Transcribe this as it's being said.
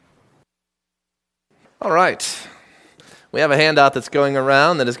All right. We have a handout that's going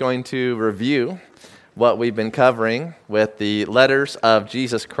around that is going to review what we've been covering with the letters of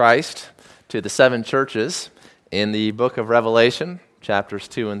Jesus Christ to the 7 churches in the book of Revelation, chapters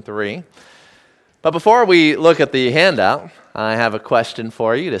 2 and 3. But before we look at the handout, I have a question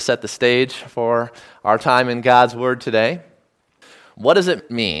for you to set the stage for our time in God's Word today. What does it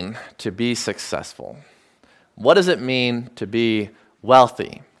mean to be successful? What does it mean to be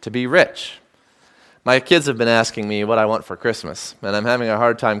wealthy, to be rich? My kids have been asking me what I want for Christmas, and I'm having a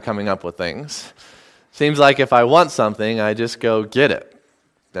hard time coming up with things. Seems like if I want something, I just go get it.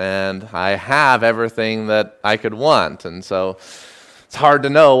 And I have everything that I could want, and so it's hard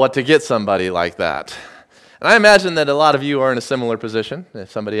to know what to get somebody like that. And I imagine that a lot of you are in a similar position. If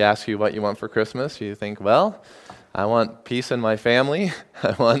somebody asks you what you want for Christmas, you think, well, I want peace in my family.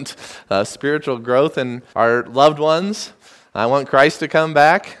 I want spiritual growth in our loved ones. I want Christ to come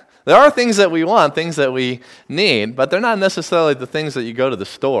back. There are things that we want, things that we need, but they're not necessarily the things that you go to the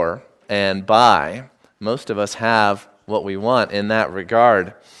store and buy. Most of us have what we want in that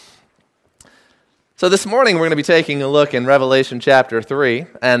regard. So this morning we're going to be taking a look in Revelation chapter 3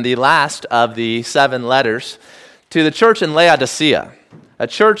 and the last of the 7 letters to the church in Laodicea, a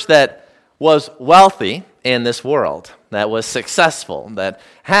church that was wealthy in this world, that was successful, that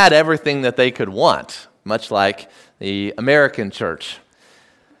had everything that they could want, much like the American church.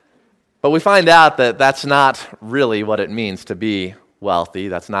 But we find out that that's not really what it means to be wealthy.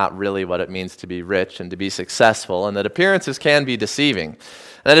 That's not really what it means to be rich and to be successful, and that appearances can be deceiving. And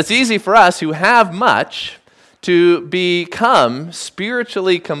that it's easy for us who have much to become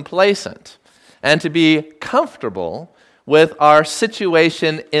spiritually complacent and to be comfortable with our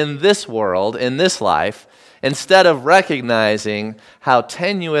situation in this world, in this life, instead of recognizing how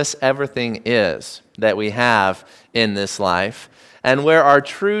tenuous everything is that we have in this life and where our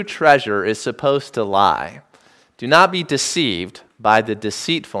true treasure is supposed to lie. Do not be deceived by the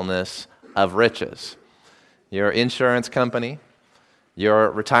deceitfulness of riches. Your insurance company,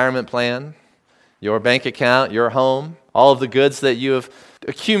 your retirement plan, your bank account, your home, all of the goods that you have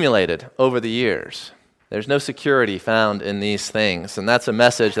accumulated over the years. There's no security found in these things, and that's a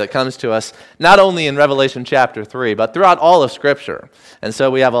message that comes to us not only in Revelation chapter 3, but throughout all of Scripture. And so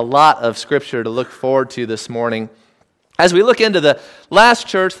we have a lot of Scripture to look forward to this morning. As we look into the last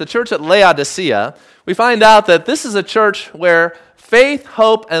church, the church at Laodicea, we find out that this is a church where faith,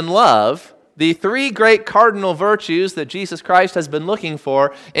 hope, and love, the 3 great cardinal virtues that Jesus Christ has been looking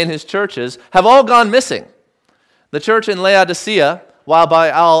for in his churches, have all gone missing. The church in Laodicea, while by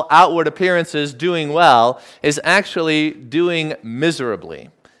all outward appearances doing well, is actually doing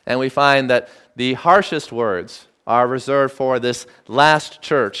miserably. And we find that the harshest words are reserved for this last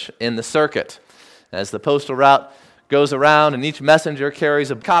church in the circuit. As the postal route goes around and each messenger carries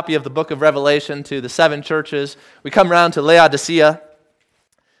a copy of the book of Revelation to the 7 churches, we come around to Laodicea.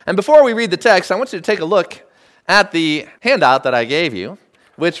 And before we read the text, I want you to take a look at the handout that I gave you,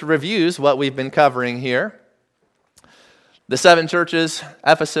 which reviews what we've been covering here. The 7 churches,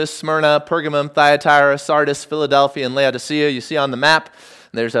 Ephesus, Smyrna, Pergamum, Thyatira, Sardis, Philadelphia, and Laodicea, you see on the map,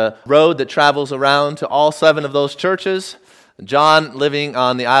 there's a road that travels around to all 7 of those churches. John, living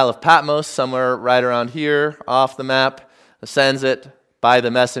on the Isle of Patmos, somewhere right around here off the map, sends it by the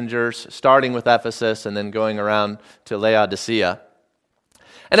messengers, starting with Ephesus and then going around to Laodicea.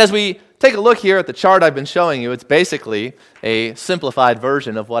 And as we take a look here at the chart I've been showing you, it's basically a simplified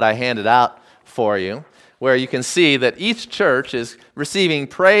version of what I handed out for you, where you can see that each church is receiving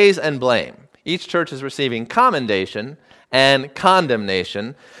praise and blame. Each church is receiving commendation and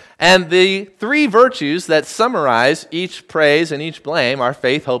condemnation. And the 3 virtues that summarize each praise and each blame are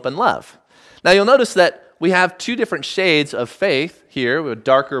faith, hope, and love. Now you'll notice that we have 2 different shades of faith here, with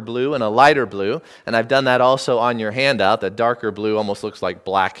darker blue and a lighter blue. And I've done that also on your handout. That darker blue almost looks like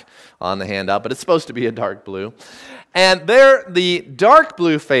black on the handout, but it's supposed to be a dark blue. And there, the dark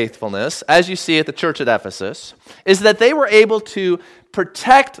blue faithfulness, as you see at the church at Ephesus, is that they were able to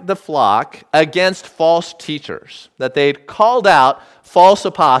protect the flock against false teachers, that they'd called out false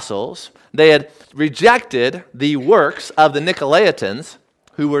apostles. They had rejected the works of the Nicolaitans,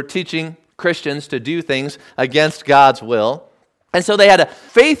 who were teaching Christians to do things against God's will. And so they had a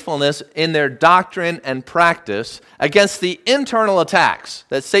faithfulness in their doctrine and practice against the internal attacks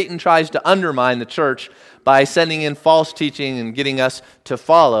that Satan tries to undermine the church by sending in false teaching and getting us to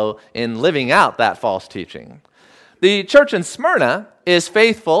follow in living out that false teaching. The church in Smyrna is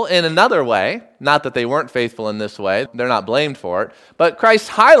faithful in another way. Not that they weren't faithful in this way. They're not blamed for it. But Christ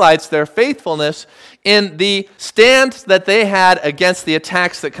highlights their faithfulness in the stand that they had against the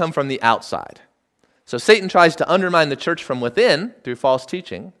attacks that come from the outside. So Satan tries to undermine the church from within through false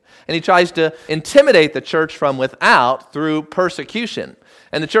teaching, and he tries to intimidate the church from without through persecution.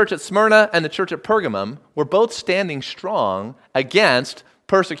 And the church at Smyrna and the church at Pergamum were both standing strong against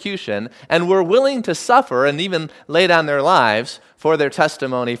persecution and were willing to suffer and even lay down their lives for their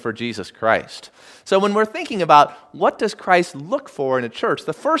testimony for Jesus Christ. So when we're thinking about what does Christ look for in a church,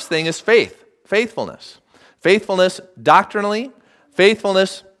 the first thing is faithfulness. Faithfulness doctrinally,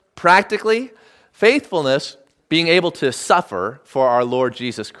 faithfulness practically, faithfulness being able to suffer for our Lord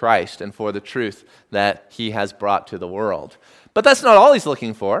Jesus Christ and for the truth that he has brought to the world. But that's not all he's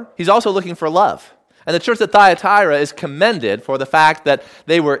looking for. He's also looking for love. And the church at Thyatira is commended for the fact that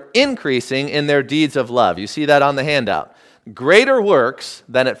they were increasing in their deeds of love. You see that on the handout. Greater works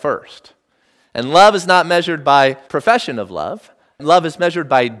than at first. And love is not measured by profession of love. Love is measured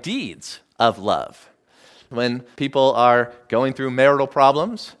by deeds of love. When people are going through marital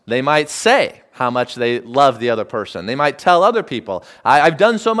problems, they might say how much they love the other person. They might tell other people, I've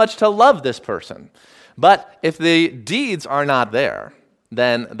done so much to love this person. But if the deeds are not there,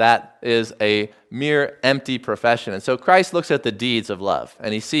 then that is a mere empty profession. And so Christ looks at the deeds of love,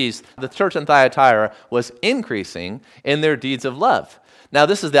 and he sees the church in Thyatira was increasing in their deeds of love. Now,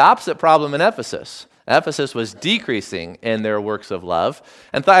 this is the opposite problem in Ephesus. Ephesus was decreasing in their works of love,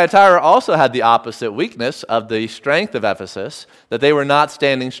 and Thyatira also had the opposite weakness of the strength of Ephesus, that they were not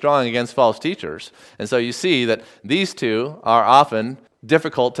standing strong against false teachers. And so you see that these two are often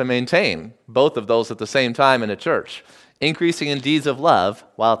difficult to maintain, both of those at the same time in a church. Increasing in deeds of love,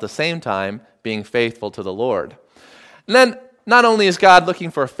 while at the same time being faithful to the Lord. And then, not only is God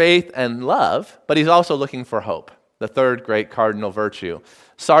looking for faith and love, but he's also looking for hope, the third great cardinal virtue.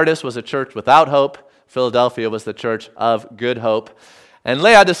 Sardis was a church without hope. Philadelphia was the church of good hope. And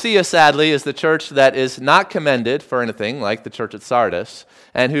Laodicea, sadly, is the church that is not commended for anything like the church at Sardis,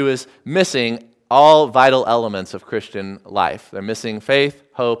 and who is missing all vital elements of Christian life. They're missing faith,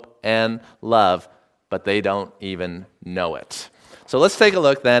 hope, and love, but they don't even know it. So let's take a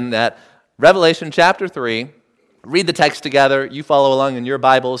look then at Revelation chapter 3. Read the text together. You follow along in your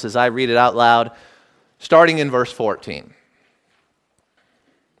Bibles as I read it out loud, starting in verse 14.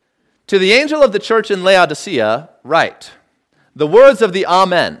 To the angel of the church in Laodicea, write, the words of the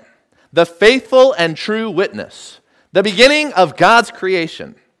Amen, the faithful and true witness, the beginning of God's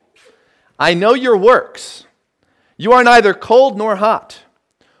creation. I know your works. You are neither cold nor hot.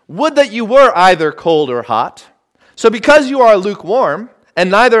 Would that you were either cold or hot. So because you are lukewarm,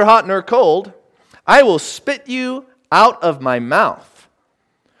 and neither hot nor cold, I will spit you out of my mouth.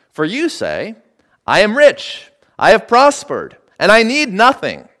 For you say, I am rich, I have prospered, and I need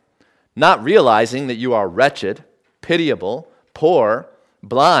nothing, not realizing that you are wretched, pitiable, poor,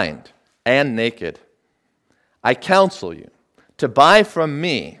 blind, and naked. I counsel you to buy from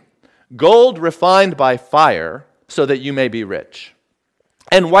me gold refined by fire, so that you may be rich,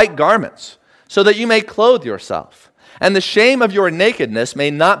 and white garments, so that you may clothe yourself, and the shame of your nakedness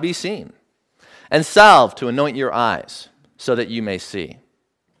may not be seen, and salve to anoint your eyes, so that you may see.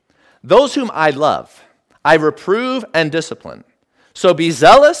 Those whom I love, I reprove and discipline. So be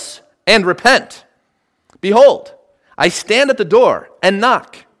zealous and repent. Behold, I stand at the door and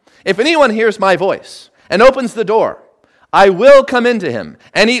knock. If anyone hears my voice and opens the door, I will come into him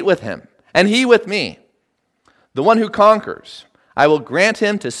and eat with him, and he with me. The one who conquers, I will grant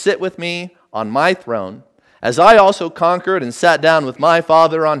him to sit with me on my throne, as I also conquered and sat down with my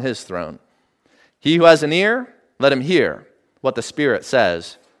Father on his throne. He who has an ear, let him hear what the Spirit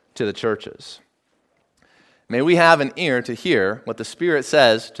says to the churches. May we have an ear to hear what the Spirit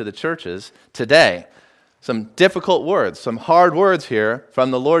says to the churches today. Some difficult words, some hard words here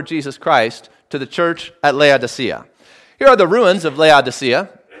from the Lord Jesus Christ to the church at Laodicea. Here are the ruins of Laodicea.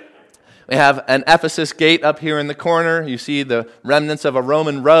 We have an Ephesus gate up here in the corner. You see the remnants of a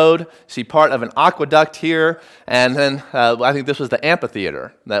Roman road. You see part of an aqueduct here. And then I think this was the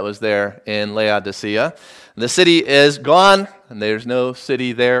amphitheater that was there in Laodicea. The city is gone, and there's no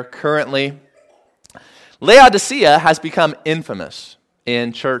city there currently. Laodicea has become infamous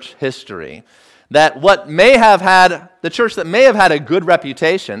in church history. That what may have had, the church that may have had a good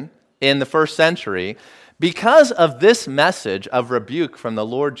reputation in the first century, because of this message of rebuke from the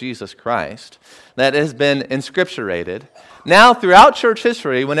Lord Jesus Christ that has been inscripturated, now throughout church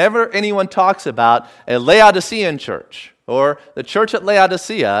history, whenever anyone talks about a Laodicean church or the church at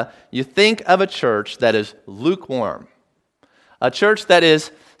Laodicea, you think of a church that is lukewarm, a church that is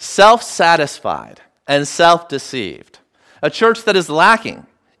self-satisfied and self-deceived, a church that is lacking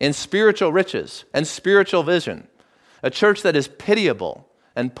in spiritual riches and spiritual vision, a church that is pitiable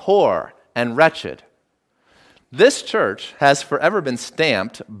and poor and wretched. this church has forever been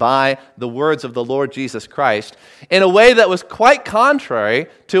stamped by the words of the Lord Jesus Christ in a way that was quite contrary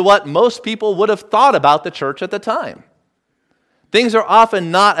to what most people would have thought about the church at the time. Things are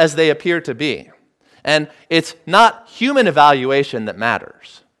often not as they appear to be. And it's not human evaluation that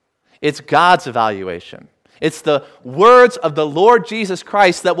matters. It's God's evaluation. It's the words of the Lord Jesus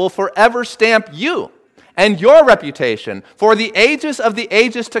Christ that will forever stamp you and your reputation for the ages of the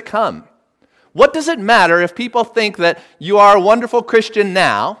ages to come. What does it matter if people think that you are a wonderful Christian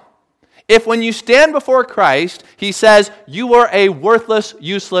now, if when you stand before Christ, he says you were a worthless,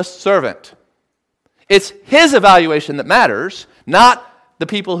 useless servant? It's his evaluation that matters, not the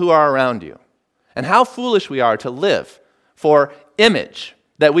people who are around you. And how foolish we are to live for image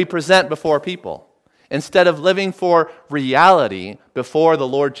that we present before people, instead of living for reality before the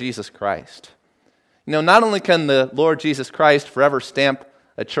Lord Jesus Christ. Not only can the Lord Jesus Christ forever stamp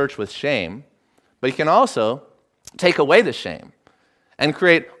a church with shame, but he can also take away the shame and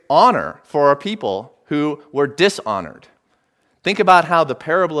create honor for a people who were dishonored. Think about how the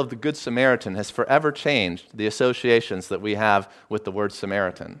parable of the Good Samaritan has forever changed the associations that we have with the word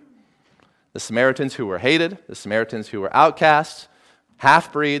Samaritan. The Samaritans who were hated, the Samaritans who were outcasts,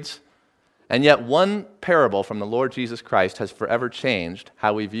 half-breeds, and yet one parable from the Lord Jesus Christ has forever changed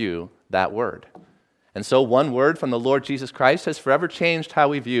how we view that word. And so one word from the Lord Jesus Christ has forever changed how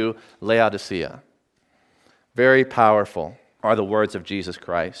we view Laodicea. Very powerful are the words of Jesus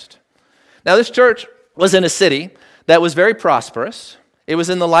Christ. Now, this church was in a city that was very prosperous. It was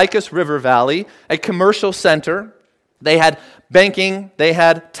in the Lycus River Valley, a commercial center. They had banking, they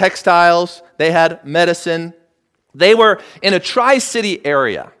had textiles, they had medicine. They were in a tri-city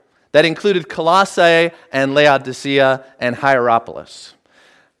area that included Colossae and Laodicea and Hierapolis.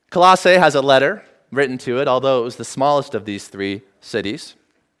 Colossae has a letter written to it, although it was the smallest of these three cities.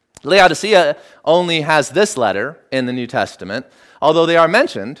 Laodicea only has this letter in the New Testament, although they are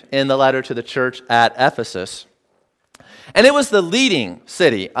mentioned in the letter to the church at Ephesus. And it was the leading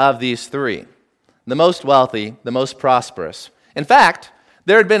city of these three, the most wealthy, the most prosperous. In fact,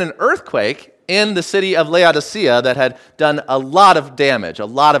 there had been an earthquake in the city of Laodicea that had done a lot of damage, a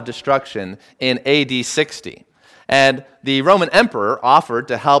lot of destruction in AD 60. And the Roman emperor offered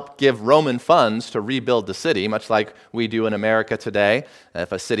to help give Roman funds to rebuild the city, much like we do in America today.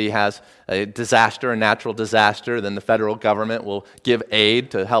 If a city has a disaster, a natural disaster, then the federal government will give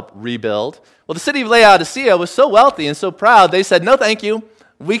aid to help rebuild. Well, the city of Laodicea was so wealthy and so proud, they said, no, thank you.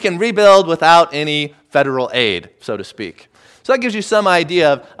 We can rebuild without any federal aid, so to speak. So that gives you some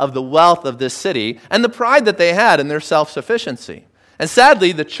idea of the wealth of this city and the pride that they had in their self-sufficiency. And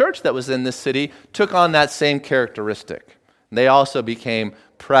sadly, the church that was in this city took on that same characteristic. They also became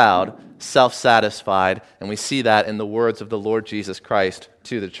proud, self-satisfied, and we see that in the words of the Lord Jesus Christ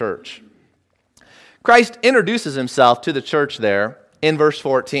to the church. Christ introduces himself to the church there in verse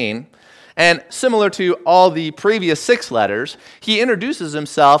 14, and similar to all the previous 6 letters, he introduces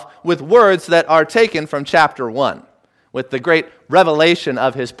himself with words that are taken from chapter 1, with the great revelation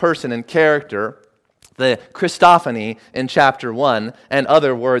of his person and character, the Christophany in chapter 1, and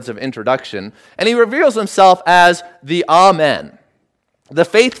other words of introduction. And he reveals himself as the Amen, the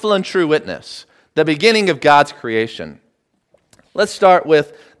faithful and true witness, the beginning of God's creation. Let's start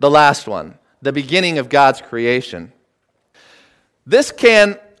with the last one, the beginning of God's creation. This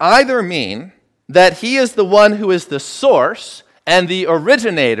can either mean that he is the one who is the source and the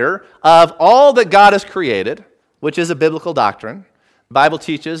originator of all that God has created, which is a biblical doctrine. The Bible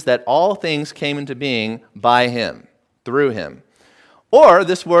teaches that all things came into being by him, through him. Or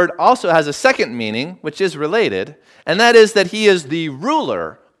this word also has a second meaning, which is related, and that is that he is the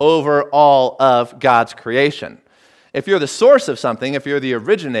ruler over all of God's creation. If you're the source of something, if you're the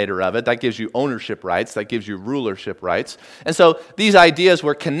originator of it, that gives you ownership rights, that gives you rulership rights. And so these ideas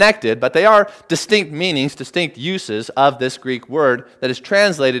were connected, but they are distinct meanings, distinct uses of this Greek word that is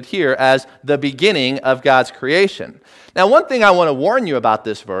translated here as the beginning of God's creation. Now, one thing I want to warn you about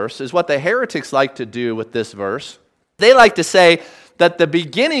this verse is what the heretics like to do with this verse. They like to say that the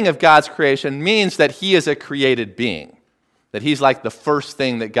beginning of God's creation means that he is a created being, that he's like the first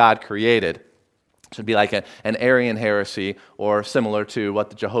thing that God created. It would be like an Arian heresy, or similar to what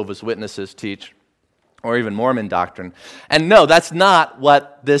the Jehovah's Witnesses teach, or even Mormon doctrine. And no, that's not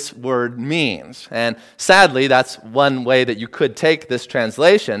what this word means. And sadly, that's one way that you could take this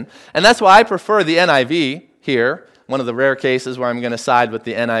translation. And that's why I prefer the NIV here, one of the rare cases where I'm going to side with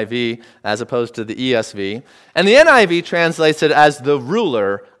the NIV as opposed to the ESV. And the NIV translates it as the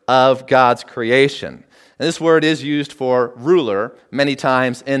ruler of God's creation. And this word is used for ruler many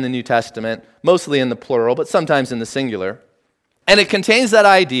times in the New Testament, mostly in the plural, but sometimes in the singular. And it contains that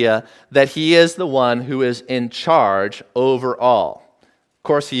idea that he is the one who is in charge over all. Of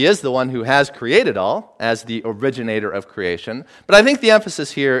course, he is the one who has created all as the originator of creation. But I think the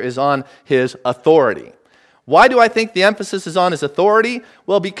emphasis here is on his authority. Why do I think the emphasis is on his authority?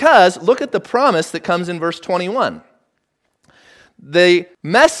 Well, because look at the promise that comes in verse 21. The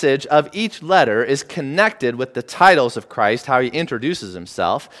message of each letter is connected with the titles of Christ, how he introduces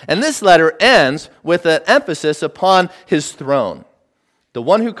himself. And this letter ends with an emphasis upon his throne. The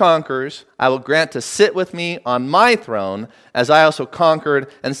one who conquers, I will grant to sit with me on my throne, as I also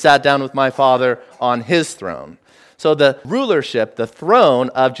conquered and sat down with my Father on his throne. So the rulership, the throne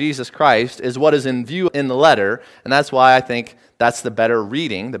of Jesus Christ is what is in view in the letter, and that's why I think that's the better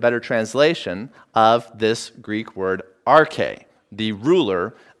reading, the better translation of this Greek word arche, the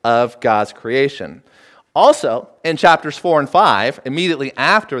ruler of God's creation. Also, in chapters 4 and 5, immediately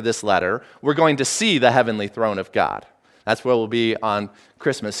after this letter, we're going to see the heavenly throne of God. That's where we'll be on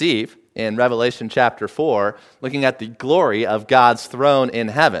Christmas Eve in Revelation chapter 4, looking at the glory of God's throne in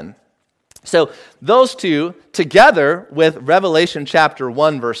heaven. So those two, together with Revelation chapter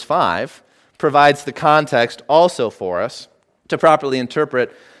 1, verse 5, provides the context also for us to properly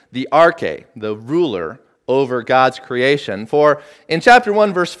interpret the arche, the ruler over God's creation. For in chapter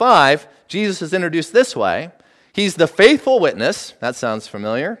 1, verse 5, Jesus is introduced this way. He's the faithful witness, that sounds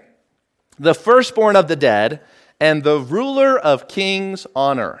familiar, the firstborn of the dead, and the ruler of kings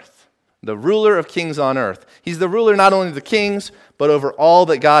on earth. The ruler of kings on earth. He's the ruler not only of the kings, but over all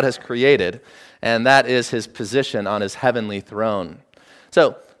that God has created. And that is his position on his heavenly throne.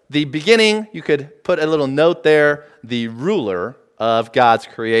 So, the beginning, you could put a little note there, the ruler of God's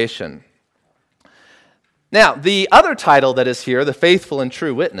creation. Now, the other title that is here, the faithful and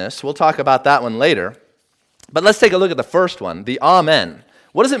true witness, we'll talk about that one later. But let's take a look at the first one, the Amen.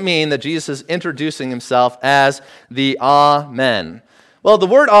 What does it mean that Jesus is introducing himself as the Amen? Well, the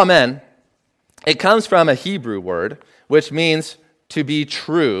word Amen, it comes from a Hebrew word, which means to be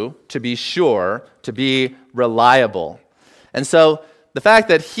true, to be sure, to be reliable. And so the fact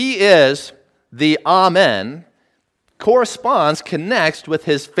that he is the Amen corresponds, connects with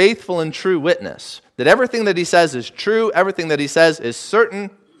his faithful and true witness. That everything that he says is true, everything that he says is certain.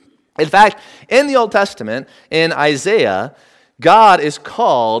 In fact, in the Old Testament, in Isaiah, God is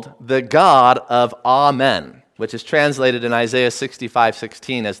called the God of Amen, which is translated in Isaiah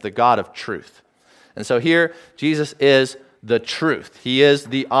 65:16 as the God of truth. And so here, Jesus is the truth. He is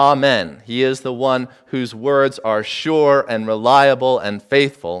the Amen. He is the one whose words are sure and reliable and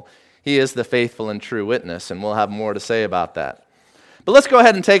faithful. He is the faithful and true witness, and we'll have more to say about that. But let's go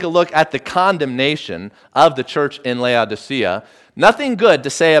ahead and take a look at the condemnation of the church in Laodicea. Nothing good to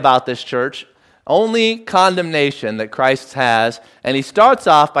say about this church. Only condemnation that Christ has, and he starts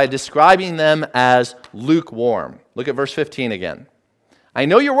off by describing them as lukewarm. Look at verse 15 again. I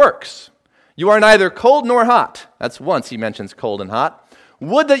know your works. You are neither cold nor hot. That's once he mentions cold and hot.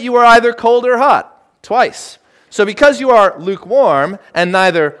 Would that you were either cold or hot. Twice. So because you are lukewarm and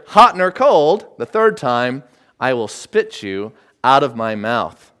neither hot nor cold, the third time, I will spit you out of my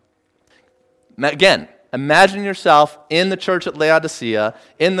mouth. Again, imagine yourself in the church at Laodicea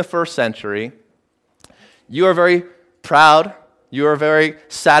in the first century. You are very proud. You are very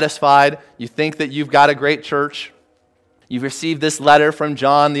satisfied. You think that you've got a great church. You've received this letter from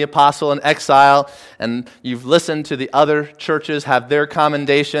John the apostle in exile, and you've listened to the other churches have their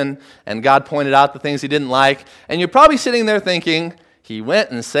commendation, and God pointed out the things he didn't like. And you're probably sitting there thinking, he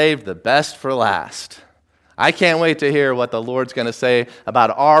went and saved the best for last. I can't wait to hear what the Lord's going to say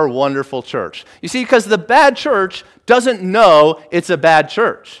about our wonderful church. You see, because the bad church doesn't know it's a bad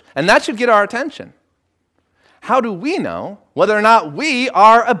church, and that should get our attention. How do we know whether or not we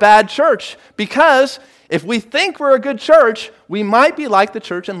are a bad church? Because if we think we're a good church, we might be like the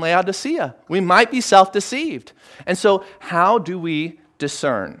church in Laodicea. We might be self-deceived. And so how do we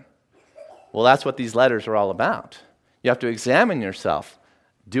discern? Well, that's what these letters are all about. You have to examine yourself.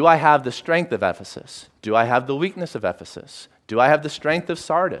 Do I have the strength of Ephesus? Do I have the weakness of Ephesus? Do I have the strength of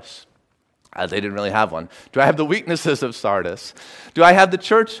Sardis? They didn't really have one. Do I have the weaknesses of Sardis? Do I have the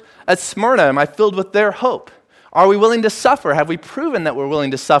church at Smyrna? Am I filled with their hope? Are we willing to suffer? Have we proven that we're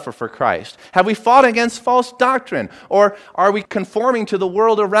willing to suffer for Christ? Have we fought against false doctrine? Or are we conforming to the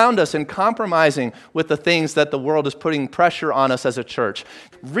world around us and compromising with the things that the world is putting pressure on us as a church?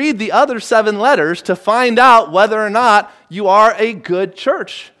 Read the other 7 letters to find out whether or not you are a good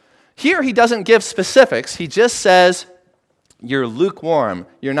church. Here he doesn't give specifics. He just says, you're lukewarm.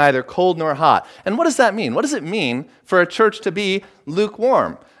 You're neither cold nor hot. And what does that mean? What does it mean for a church to be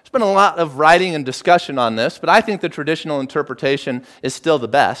lukewarm? There's been a lot of writing and discussion on this, but I think the traditional interpretation is still the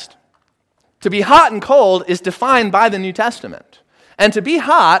best. To be hot and cold is defined by the New Testament. And to be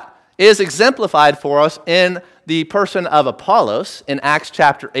hot is exemplified for us in the person of Apollos in Acts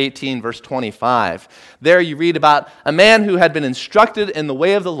chapter 18, verse 25. There you read about a man who had been instructed in the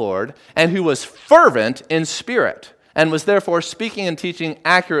way of the Lord and who was fervent in spirit and was therefore speaking and teaching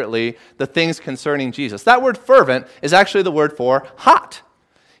accurately the things concerning Jesus. That word fervent is actually the word for hot.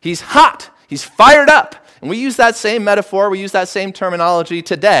 He's hot. He's fired up. And we use that same metaphor, we use that same terminology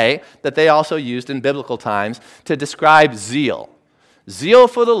today that they also used in biblical times to describe zeal. Zeal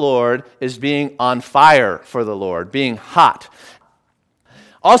for the Lord is being on fire for the Lord, being hot.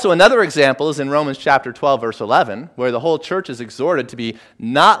 Also, another example is in Romans chapter 12, verse 11, where the whole church is exhorted to be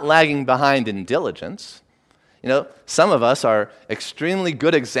not lagging behind in diligence. You know, some of us are extremely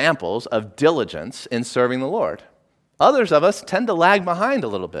good examples of diligence in serving the Lord. Others of us tend to lag behind a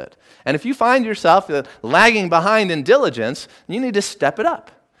little bit. And if you find yourself lagging behind in diligence, you need to step it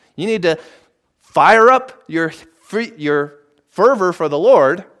up. You need to fire up your fervor for the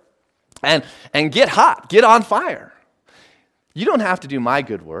Lord and get hot, get on fire. You don't have to do my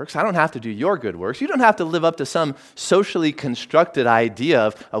good works. I don't have to do your good works. You don't have to live up to some socially constructed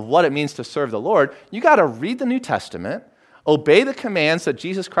idea of what it means to serve the Lord. You got to read the New Testament, obey the commands that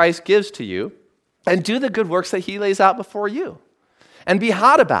Jesus Christ gives to you, and do the good works that he lays out before you. And be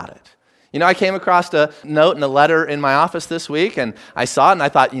hot about it. You know, I came across a note and a letter in my office this week, and I saw it, and I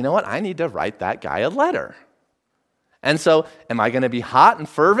thought, you know what? I need to write that guy a letter. And so, am I going to be hot and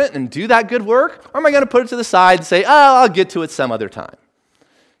fervent and do that good work? Or am I going to put it to the side and say, I'll get to it some other time?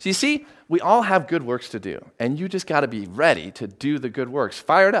 So you see, we all have good works to do, and you just got to be ready to do the good works.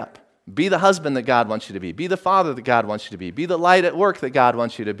 Fired up. Be the husband that God wants you to be. Be the father that God wants you to be. Be the light at work that God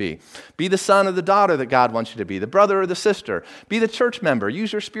wants you to be. Be the son or the daughter that God wants you to be. The brother or the sister. Be the church member.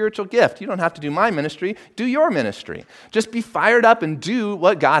 Use your spiritual gift. You don't have to do my ministry. Do your ministry. Just be fired up and do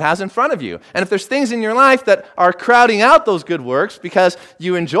what God has in front of you. And if there's things in your life that are crowding out those good works because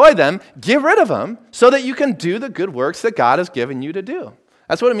you enjoy them, get rid of them so that you can do the good works that God has given you to do.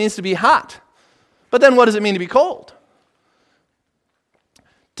 That's what it means to be hot. But then what does it mean to be cold?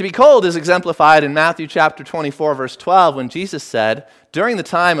 To be cold is exemplified in Matthew chapter 24, verse 12, when Jesus said, during the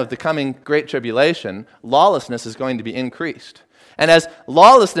time of the coming great tribulation, lawlessness is going to be increased. And as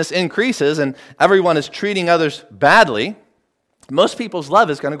lawlessness increases and everyone is treating others badly, most people's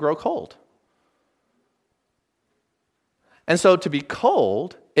love is going to grow cold. And so to be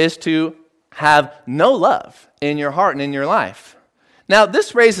cold is to have no love in your heart and in your life. Now,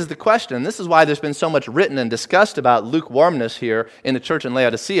 this raises the question, and this is why there's been so much written and discussed about lukewarmness here in the church in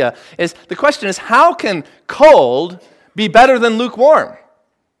Laodicea, is the question is, how can cold be better than lukewarm?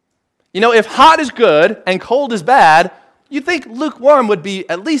 You know, if hot is good and cold is bad, you'd think lukewarm would be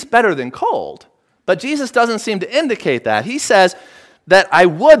at least better than cold. But Jesus doesn't seem to indicate that. He says that I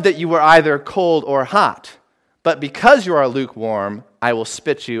would that you were either cold or hot, but because you are lukewarm, I will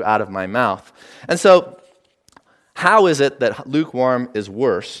spit you out of my mouth. And so, how is it that lukewarm is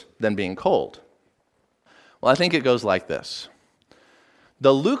worse than being cold? Well, I think it goes like this.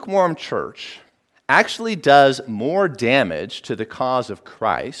 The lukewarm church actually does more damage to the cause of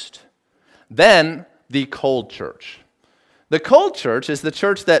Christ than the cold church. The cold church is the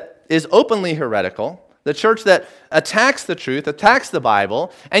church that is openly heretical, the church that attacks the truth, attacks the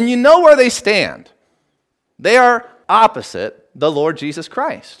Bible, and you know where they stand. They are opposite the Lord Jesus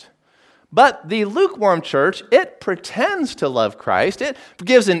Christ. But the lukewarm church, it pretends to love Christ. It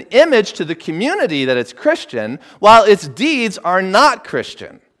gives an image to the community that it's Christian, while its deeds are not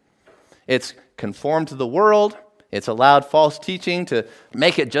Christian. It's conformed to the world. It's allowed false teaching to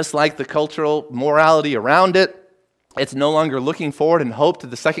make it just like the cultural morality around it. It's no longer looking forward in hope to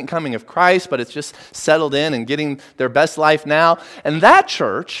the second coming of Christ, but it's just settled in and getting their best life now. And that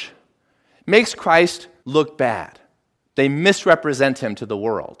church makes Christ look bad. They misrepresent him to the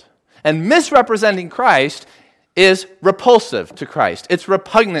world. And misrepresenting Christ is repulsive to Christ. It's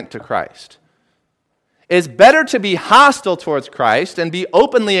repugnant to Christ. It's better to be hostile towards Christ and be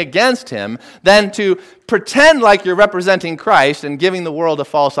openly against him than to pretend like you're representing Christ and giving the world a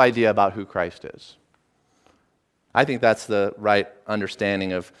false idea about who Christ is. I think that's the right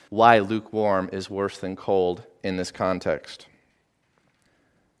understanding of why lukewarm is worse than cold in this context.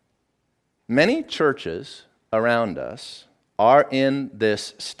 Many churches around us are in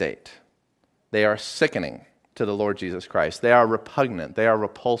this state. They are sickening to the Lord Jesus Christ. They are repugnant. They are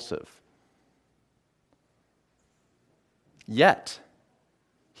repulsive. Yet,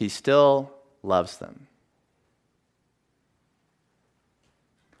 he still loves them.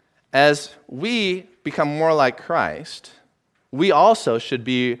 As we become more like Christ, we also should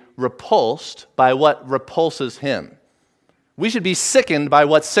be repulsed by what repulses him. We should be sickened by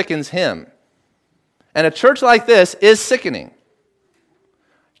what sickens him. And a church like this is sickening.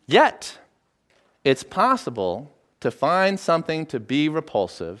 Yet, it's possible to find something to be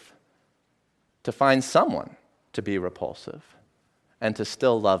repulsive, to find someone to be repulsive, and to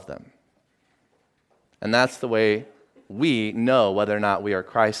still love them. And that's the way we know whether or not we are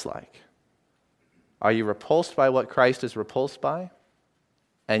Christ-like. Are you repulsed by what Christ is repulsed by?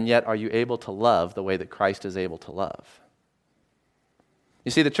 And yet, are you able to love the way that Christ is able to love?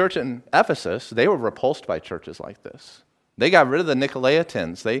 You see, the church in Ephesus, they were repulsed by churches like this. They got rid of the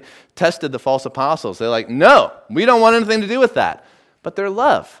Nicolaitans. They tested the false apostles. They're like, no, we don't want anything to do with that. But their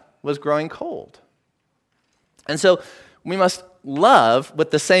love was growing cold. And so we must love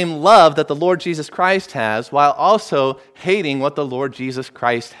with the same love that the Lord Jesus Christ has, while also hating what the Lord Jesus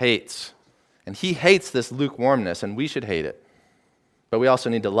Christ hates. And he hates this lukewarmness, and we should hate it. But we also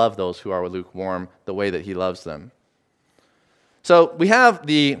need to love those who are lukewarm the way that he loves them. So we have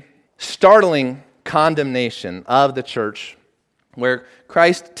the startling condemnation of the church where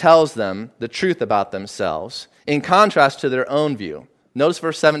Christ tells them the truth about themselves in contrast to their own view. Notice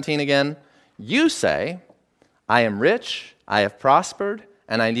verse 17 again. You say, I am rich, I have prospered,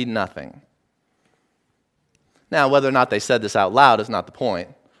 and I need nothing. Now, whether or not they said this out loud is not the point.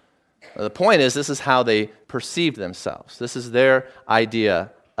 The point is, this is how they perceive themselves. This is their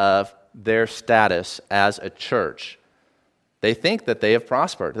idea of their status as a church. They think that they have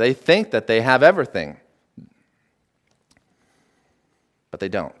prospered. They think that they have everything. But they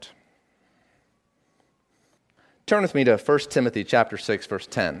don't. Turn with me to 1 Timothy chapter 6, verse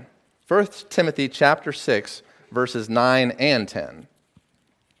 10. 1 Timothy chapter 6, verses 9 and 10.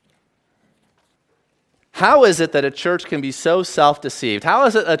 How is it that a church can be so self-deceived? How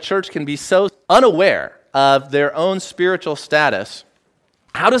is it a church can be so unaware of their own spiritual status?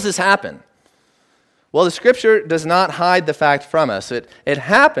 How does this happen? Well, the Scripture does not hide the fact from us. It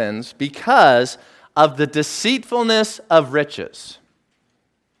happens because of the deceitfulness of riches.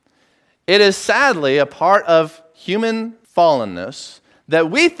 It is sadly a part of human fallenness that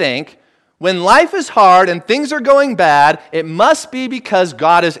we think when life is hard and things are going bad, it must be because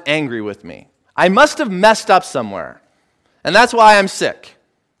God is angry with me. I must have messed up somewhere. And that's why I'm sick.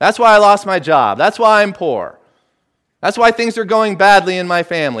 That's why I lost my job. That's why I'm poor. That's why things are going badly in my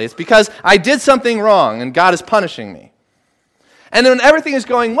family. It's because I did something wrong and God is punishing me. And then when everything is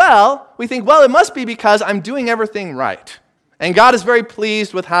going well, we think, well, it must be because I'm doing everything right. And God is very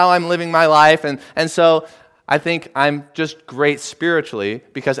pleased with how I'm living my life. And so I think I'm just great spiritually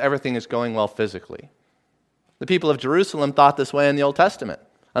because everything is going well physically. The people of Jerusalem thought this way in the Old Testament.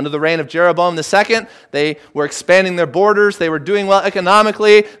 Under the reign of Jeroboam II, they were expanding their borders. They were doing well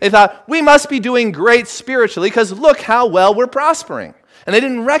economically. They thought, we must be doing great spiritually because look how well we're prospering. And they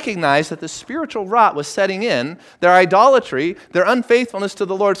didn't recognize that the spiritual rot was setting in. Their idolatry, their unfaithfulness to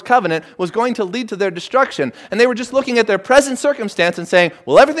the Lord's covenant was going to lead to their destruction. And they were just looking at their present circumstance and saying,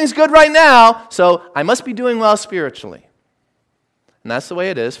 well, everything's good right now, so I must be doing well spiritually. And that's the way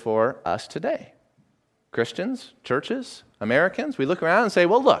it is for us today. Christians, churches, Americans, we look around and say,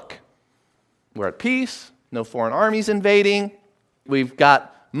 well, look, we're at peace, no foreign armies invading, we've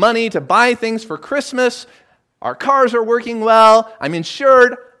got money to buy things for Christmas, our cars are working well, I'm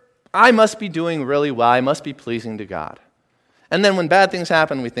insured, I must be doing really well, I must be pleasing to God. And then when bad things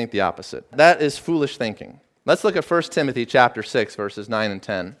happen, we think the opposite. That is foolish thinking. Let's look at 1 Timothy chapter 6, verses 9 and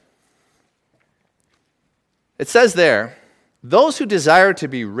 10. It says there, those who desire to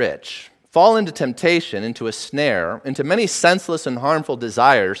be rich fall into temptation, into a snare, into many senseless and harmful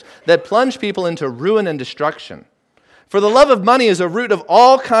desires that plunge people into ruin and destruction. For the love of money is a root of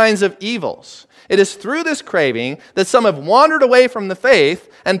all kinds of evils. It is through this craving that some have wandered away from the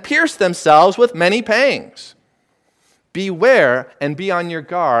faith and pierced themselves with many pangs. Beware and be on your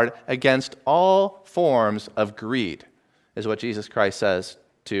guard against all forms of greed, is what Jesus Christ says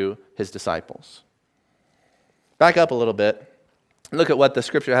to his disciples. Back up a little bit. Look at what the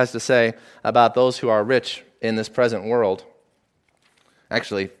Scripture has to say about those who are rich in this present world.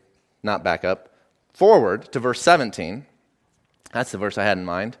 Actually, not back up. Forward to verse 17. That's the verse I had in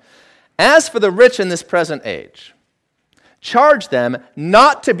mind. As for the rich in this present age, charge them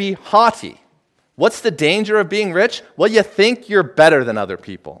not to be haughty. What's the danger of being rich? Well, you think you're better than other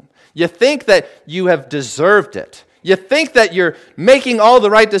people. You think that you have deserved it. You think that you're making all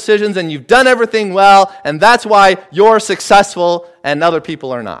the right decisions and you've done everything well, and that's why you're successful and other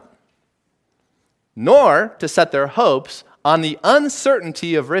people are not. Nor to set their hopes on the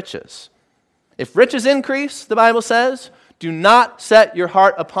uncertainty of riches. If riches increase, the Bible says, do not set your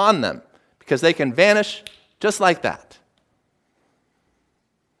heart upon them, because they can vanish just like that.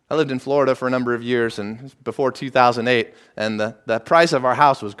 I lived in Florida for a number of years, and before 2008, and the price of our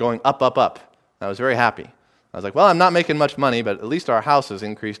house was going up, up, up. I was very happy. I was like, well, I'm not making much money, but at least our house has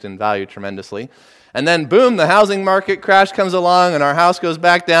increased in value tremendously. And then, boom, the housing market crash comes along, and our house goes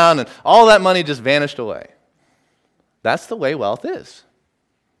back down, and all that money just vanished away. That's the way wealth is.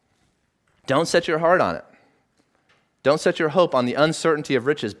 Don't set your heart on it. Don't set your hope on the uncertainty of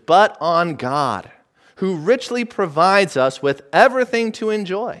riches, but on God, who richly provides us with everything to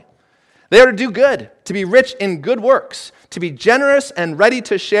enjoy. They are to do good, to be rich in good works, to be generous and ready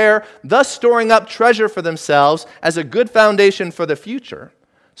to share, thus storing up treasure for themselves as a good foundation for the future,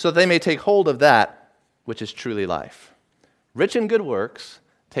 so that they may take hold of that which is truly life. Rich in good works,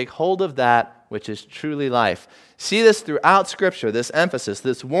 take hold of that which is truly life. See this throughout Scripture, this emphasis,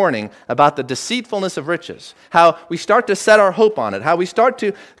 this warning about the deceitfulness of riches, how we start to set our hope on it, how we start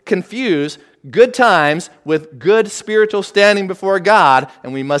to confuse good times with good spiritual standing before God,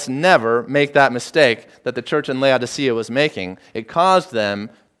 and we must never make that mistake that the church in Laodicea was making. It caused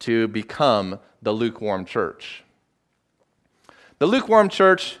them to become the lukewarm church. The lukewarm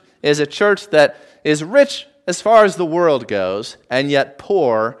church is a church that is rich as far as the world goes, and yet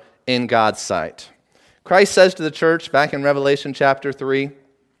poor in God's sight. Christ says to the church back in Revelation chapter 3,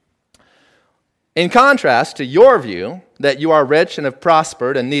 in contrast to your view that you are rich and have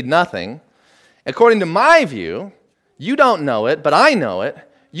prospered and need nothing, according to my view, you don't know it, but I know it.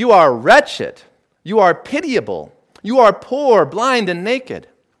 You are wretched. You are pitiable. You are poor, blind, and naked.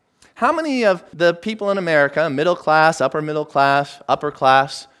 How many of the people in America, middle class, upper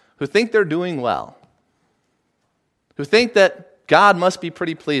class, who think they're doing well, who think that God must be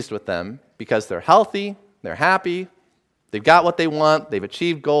pretty pleased with them because they're healthy, they're happy, they've got what they want, they've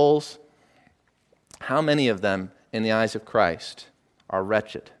achieved goals? How many of them, in the eyes of Christ, are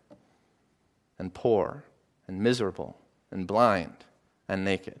wretched and poor and miserable and blind and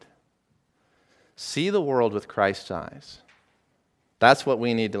naked? See the world with Christ's eyes. That's what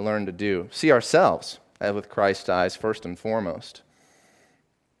we need to learn to do. See ourselves with Christ's eyes first and foremost.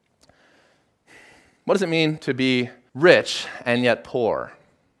 What does it mean to be rich and yet poor?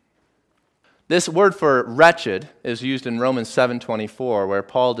 This word for wretched is used in Romans 7:24, where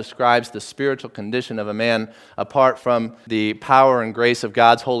Paul describes the spiritual condition of a man apart from the power and grace of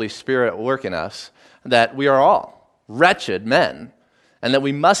God's Holy Spirit at work in us, that we are all wretched men, and that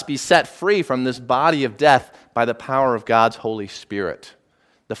we must be set free from this body of death by the power of God's Holy Spirit.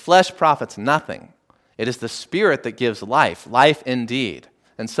 The flesh profits nothing. It is the Spirit that gives life, life indeed.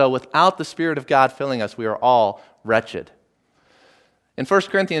 And so without the Spirit of God filling us, we are all wretched. In 1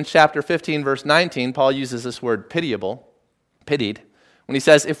 Corinthians chapter 15, verse 19, Paul uses this word pitied, when he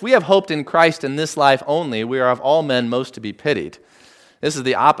says, if we have hoped in Christ in this life only, we are of all men most to be pitied. This is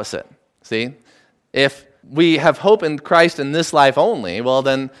the opposite, see? If we have hope in Christ in this life only, well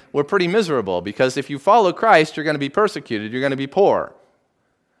then we're pretty miserable, because if you follow Christ, you're going to be persecuted, you're going to be poor.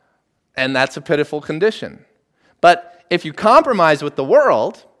 And that's a pitiful condition. But if you compromise with the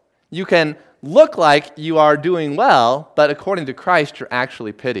world, you can look like you are doing well, but according to Christ, you're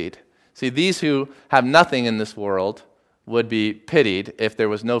actually pitied. See, these who have nothing in this world would be pitied if there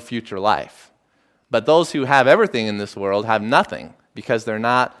was no future life. But those who have everything in this world have nothing, because they're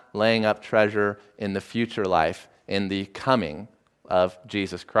not laying up treasure in the future life, in the coming of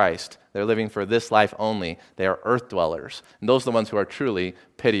Jesus Christ. They're living for this life only. They are earth dwellers. And those are the ones who are truly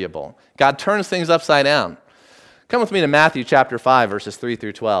pitiable. God turns things upside down. Come with me to Matthew chapter 5, verses 3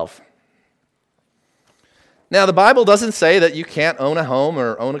 through 12. Now, the Bible doesn't say that you can't own a home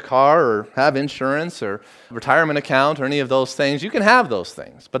or own a car or have insurance or a retirement account or any of those things. You can have those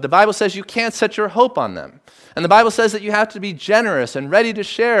things. But the Bible says you can't set your hope on them. And the Bible says that you have to be generous and ready to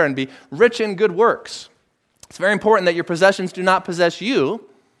share and be rich in good works. It's very important that your possessions do not possess you,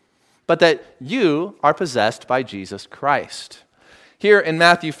 but that you are possessed by Jesus Christ. Here in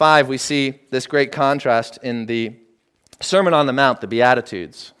Matthew 5, we see this great contrast in the Sermon on the Mount, the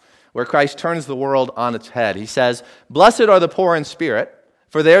Beatitudes, where Christ turns the world on its head. He says, "Blessed are the poor in spirit,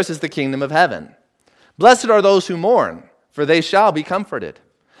 for theirs is the kingdom of heaven. Blessed are those who mourn, for they shall be comforted.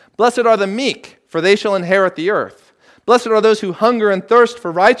 Blessed are the meek, for they shall inherit the earth. Blessed are those who hunger and thirst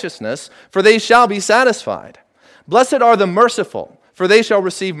for righteousness, for they shall be satisfied. Blessed are the merciful, for they shall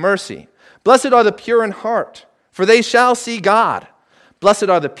receive mercy. Blessed are the pure in heart, for they shall see God. Blessed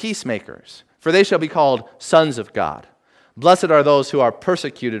are the peacemakers, for they shall be called sons of God. Blessed are those who are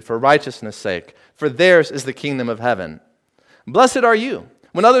persecuted for righteousness' sake, for theirs is the kingdom of heaven. Blessed are you,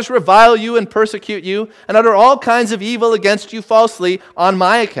 when others revile you and persecute you, and utter all kinds of evil against you falsely on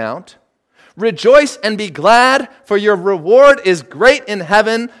my account. Rejoice and be glad, for your reward is great in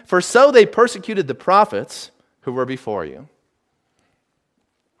heaven, for so they persecuted the prophets who were before you."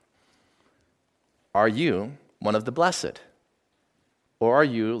 Are you one of the blessed? Or are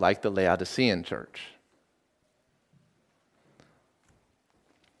you like the Laodicean church?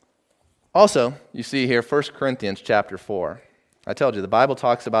 Also, you see here 1 Corinthians chapter 4. I told you, the Bible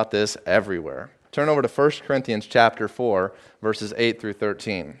talks about this everywhere. Turn over to 1 Corinthians chapter 4, verses 8 through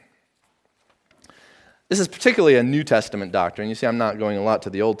 13. This is particularly a New Testament doctrine. You see, I'm not going a lot to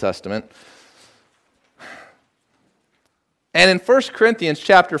the Old Testament. And in 1 Corinthians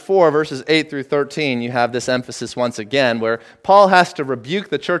chapter 4, verses 8 through 13, you have this emphasis once again where Paul has to rebuke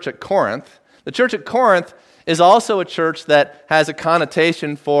the church at Corinth. The church at Corinth is also a church that has a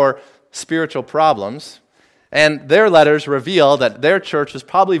connotation for spiritual problems. And their letters reveal that their church was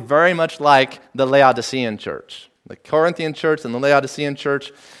probably very much like the Laodicean church. The Corinthian church and the Laodicean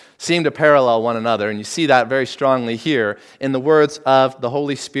church seem to parallel one another, and you see that very strongly here in the words of the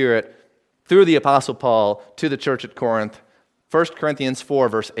Holy Spirit through the Apostle Paul to the church at Corinth, 1 Corinthians 4,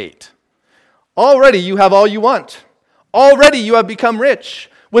 verse 8. Already you have all you want. Already you have become rich.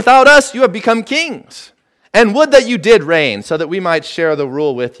 Without us you have become kings. And would that you did reign, so that we might share the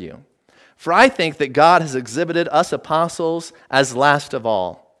rule with you. For I think that God has exhibited us apostles as last of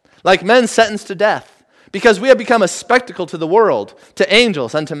all, like men sentenced to death, because we have become a spectacle to the world, to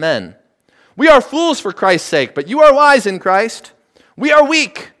angels, and to men. We are fools for Christ's sake, but you are wise in Christ. We are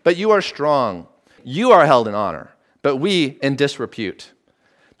weak, but you are strong. You are held in honor, but we in disrepute.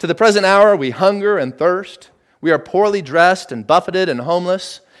 To the present hour we hunger and thirst. We are poorly dressed and buffeted and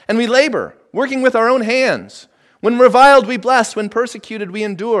homeless, and we labor, working with our own hands. When reviled, we bless. When persecuted, we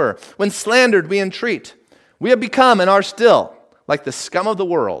endure. When slandered, we entreat. We have become and are still like the scum of the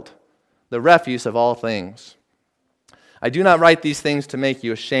world, the refuse of all things. I do not write these things to make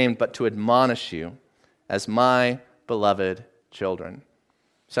you ashamed, but to admonish you as my beloved children.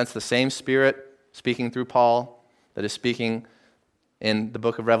 Sense the same Spirit speaking through Paul that is speaking in the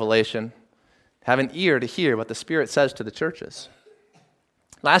book of Revelation. Have an ear to hear what the Spirit says to the churches.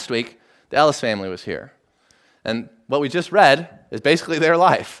 Last week, the Ellis family was here. And what we just read is basically their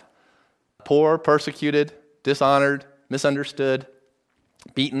life. Poor, persecuted, dishonored, misunderstood,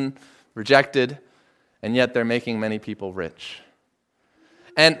 beaten, rejected, and yet they're making many people rich.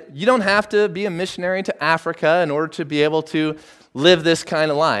 And you don't have to be a missionary to Africa in order to be able to live this kind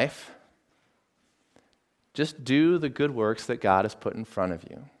of life. Just do the good works that God has put in front of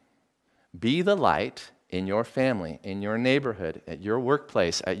you. Be the light in your family, in your neighborhood, at your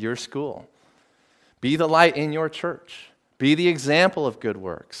workplace, at your school. Be the light in your church. Be the example of good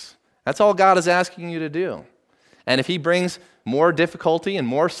works. That's all God is asking you to do. And if He brings more difficulty and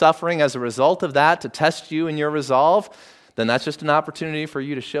more suffering as a result of that to test you in your resolve, then that's just an opportunity for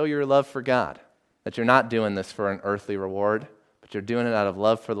you to show your love for God. That you're not doing this for an earthly reward, but you're doing it out of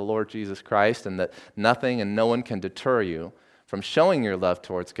love for the Lord Jesus Christ, and that nothing and no one can deter you from showing your love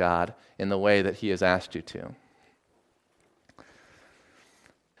towards God in the way that He has asked you to.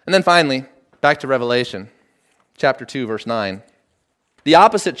 And then finally, back to Revelation, chapter 2, verse 9. The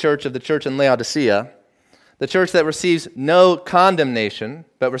opposite church of the church in Laodicea, the church that receives no condemnation,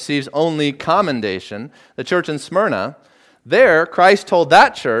 but receives only commendation, the church in Smyrna, there Christ told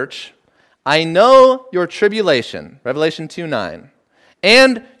that church, I know your tribulation, Revelation 2:9,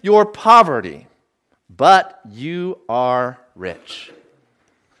 and your poverty, but you are rich.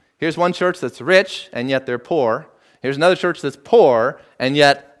 Here's one church that's rich, and yet they're poor. Here's another church that's poor, and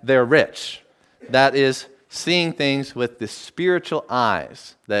yet they're rich. That is seeing things with the spiritual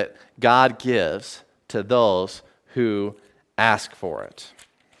eyes that God gives to those who ask for it.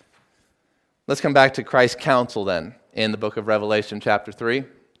 Let's come back to Christ's counsel then in the book of Revelation chapter 3.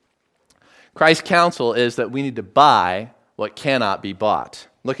 Christ's counsel is that we need to buy what cannot be bought.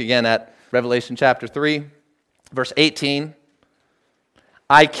 Look again at Revelation chapter 3, verse 18.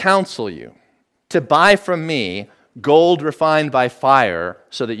 I counsel you to buy from me gold refined by fire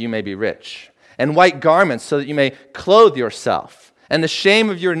so that you may be rich, and white garments so that you may clothe yourself, and the shame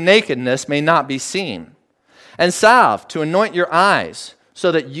of your nakedness may not be seen, and salve to anoint your eyes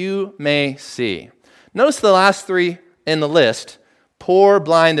so that you may see. Notice the last three in the list, poor,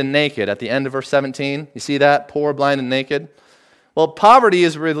 blind, and naked at the end of verse 17. You see that? Poor, blind, and naked. Well, poverty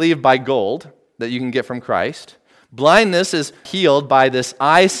is relieved by gold that you can get from Christ. Blindness is healed by this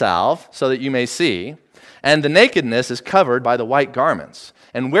eye salve so that you may see. And the nakedness is covered by the white garments.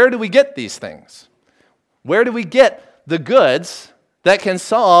 And where do we get these things? Where do we get the goods that can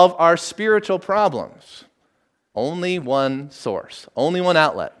solve our spiritual problems? Only one source, only one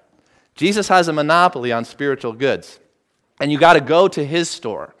outlet. Jesus has a monopoly on spiritual goods. And you got to go to His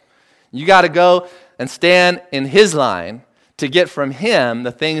store. You got to go and stand in His line to get from Him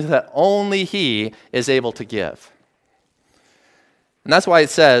the things that only He is able to give. And that's why it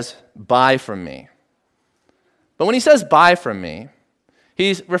says, buy from me. But when He says buy from me,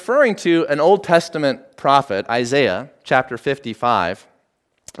 He's referring to an Old Testament prophet, Isaiah chapter 55.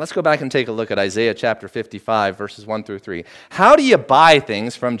 Let's go back and take a look at Isaiah chapter 55, verses 1 through 3. How do you buy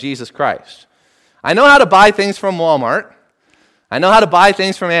things from Jesus Christ? I know how to buy things from Walmart. I know how to buy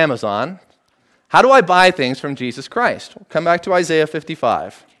things from Amazon. How do I buy things from Jesus Christ? We'll come back to Isaiah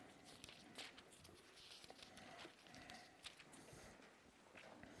 55.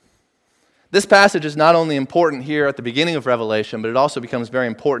 This passage is not only important here at the beginning of Revelation, but it also becomes very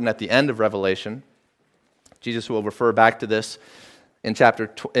important at the end of Revelation. Jesus will refer back to this in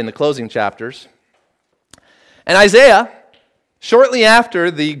the closing chapters. And Isaiah, shortly after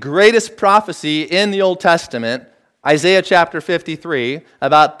the greatest prophecy in the Old Testament, Isaiah chapter 53,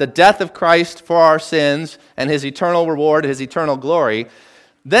 about the death of Christ for our sins and his eternal reward, his eternal glory,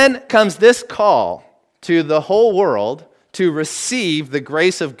 then comes this call to the whole world to receive the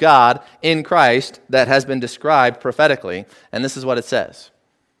grace of God in Christ that has been described prophetically. And this is what it says.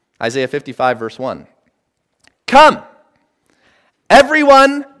 Isaiah 55, verse 1. Come,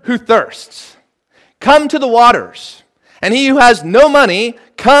 everyone who thirsts, come to the waters, and he who has no money,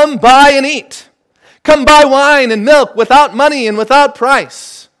 come buy and eat. Come buy wine and milk without money and without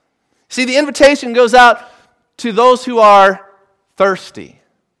price. See, the invitation goes out to those who are thirsty.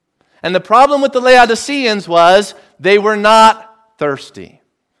 And the problem with the Laodiceans was they were not thirsty.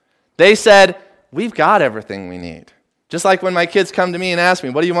 They said, we've got everything we need. Just like when my kids come to me and ask me,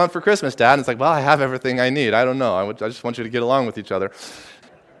 what do you want for Christmas, Dad? And it's like, well, I have everything I need. I don't know. I just want you to get along with each other.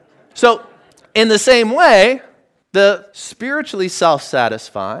 So, in the same way, the spiritually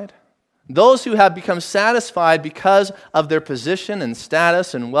self-satisfied, those who have become satisfied because of their position and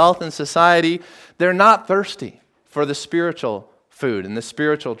status and wealth in society, they're not thirsty for the spiritual food and the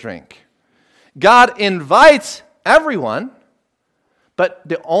spiritual drink. God invites everyone, but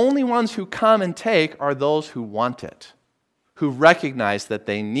the only ones who come and take are those who want it, who recognize that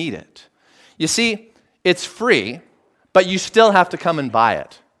they need it. You see, it's free, but you still have to come and buy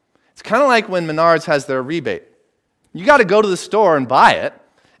it. It's kind of like when Menards has their rebate. You got to go to the store and buy it,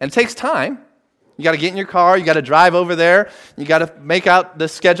 and it takes time. You got to get in your car, you got to drive over there, you got to make out the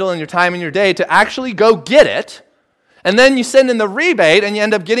schedule and your time in your day to actually go get it. And then you send in the rebate and you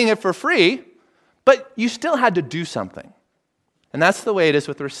end up getting it for free, but you still had to do something. And that's the way it is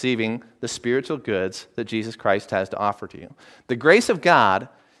with receiving the spiritual goods that Jesus Christ has to offer to you. The grace of God,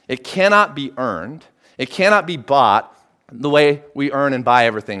 it cannot be earned. It cannot be bought the way we earn and buy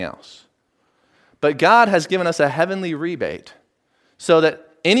everything else. But God has given us a heavenly rebate so that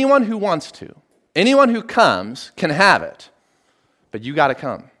anyone who wants to, anyone who comes can have it. But you got to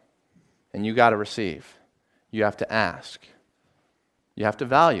come and you got to receive. You have to ask. You have to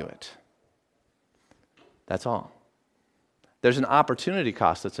value it. That's all. There's an opportunity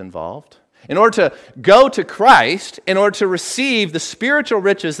cost that's involved. In order to go to Christ, in order to receive the spiritual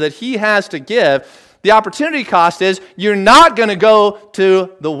riches that he has to give, the opportunity cost is you're not going to go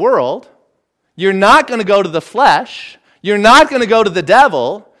to the world. You're not going to go to the flesh. You're not going to go to the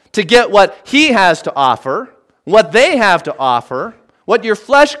devil to get what he has to offer, what they have to offer, what your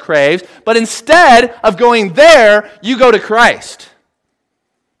flesh craves, but instead of going there, you go to Christ.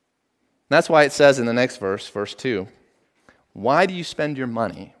 That's why it says in the next verse, verse 2, why do you spend your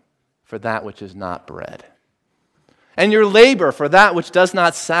money for that which is not bread, and your labor for that which does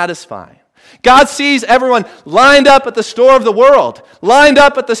not satisfy? God sees everyone lined up at the store of the world, lined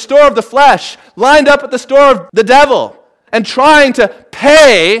up at the store of the flesh, lined up at the store of the devil, and trying to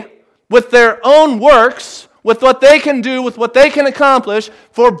pay with their own works, with what they can do, with what they can accomplish,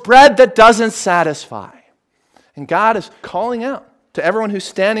 for bread that doesn't satisfy. And God is calling out to everyone who's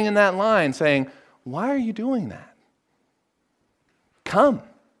standing in that line saying, why are you doing that? Come,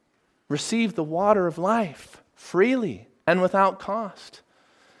 receive the water of life freely and without cost.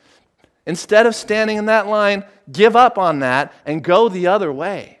 Instead of standing in that line, give up on that and go the other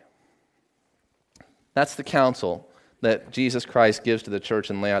way. That's the counsel that Jesus Christ gives to the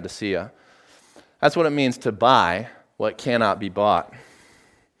church in Laodicea. That's what it means to buy what cannot be bought.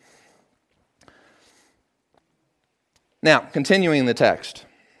 Now, continuing the text,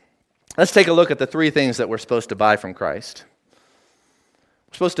 let's take a look at the three things that we're supposed to buy from Christ.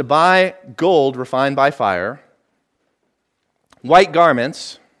 We're supposed to buy gold refined by fire, white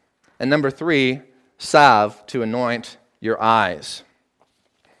garments, and number 3, salve to anoint your eyes.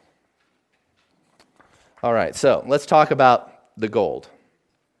 All right, so let's talk about the gold.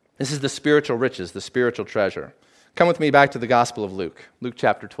 This is the spiritual riches, the spiritual treasure. Come with me back to the Gospel of Luke, Luke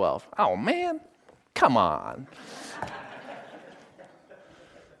chapter 12. Oh, man, come on.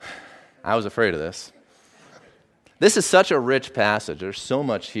 I was afraid of this. This is such a rich passage. There's so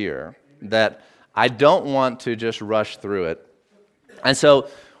much here that I don't want to just rush through it. And so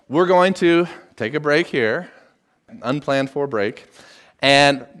we're going to take a break here, an unplanned for break,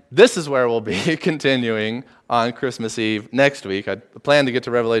 and this is where we'll be continuing on Christmas Eve next week. I plan to get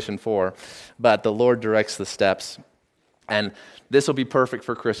to Revelation 4, but the Lord directs the steps. And this will be perfect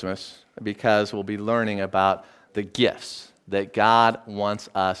for Christmas because we'll be learning about the gifts that God wants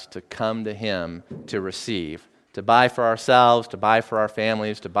us to come to Him to receive, to buy for ourselves, to buy for our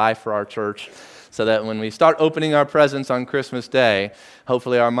families, to buy for our church, so that when we start opening our presents on Christmas Day,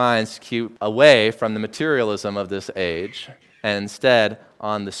 hopefully our minds keep away from the materialism of this age and instead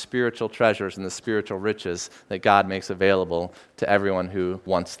on the spiritual treasures and the spiritual riches that God makes available to everyone who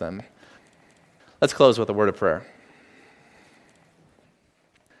wants them. Let's close with a word of prayer.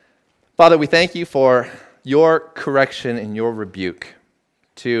 Father, we thank you for your correction and your rebuke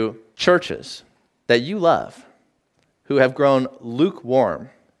to churches that you love who have grown lukewarm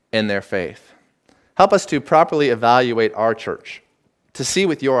in their faith. Help us to properly evaluate our church, to see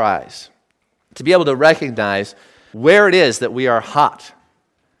with your eyes, to be able to recognize where it is that we are hot,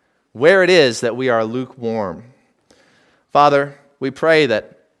 where it is that we are lukewarm. Father, we pray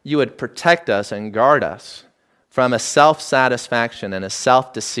that you would protect us and guard us from a self-satisfaction and a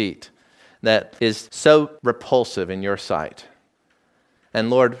self-deceit that is so repulsive in your sight. And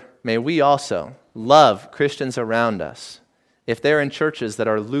Lord, may we also love Christians around us if they're in churches that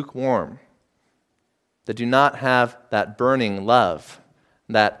are lukewarm, that do not have that burning love,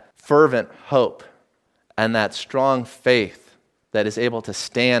 that fervent hope, and that strong faith that is able to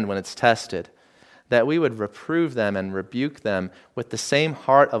stand when it's tested, that we would reprove them and rebuke them with the same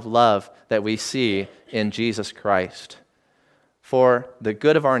heart of love that we see in Jesus Christ, for the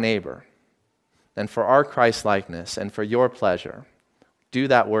good of our neighbor, and for our Christ-likeness, and for your pleasure. Do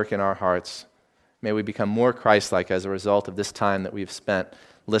that work in our hearts. May we become more Christ-like as a result of this time that we've spent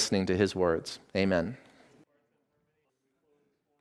listening to his words. Amen.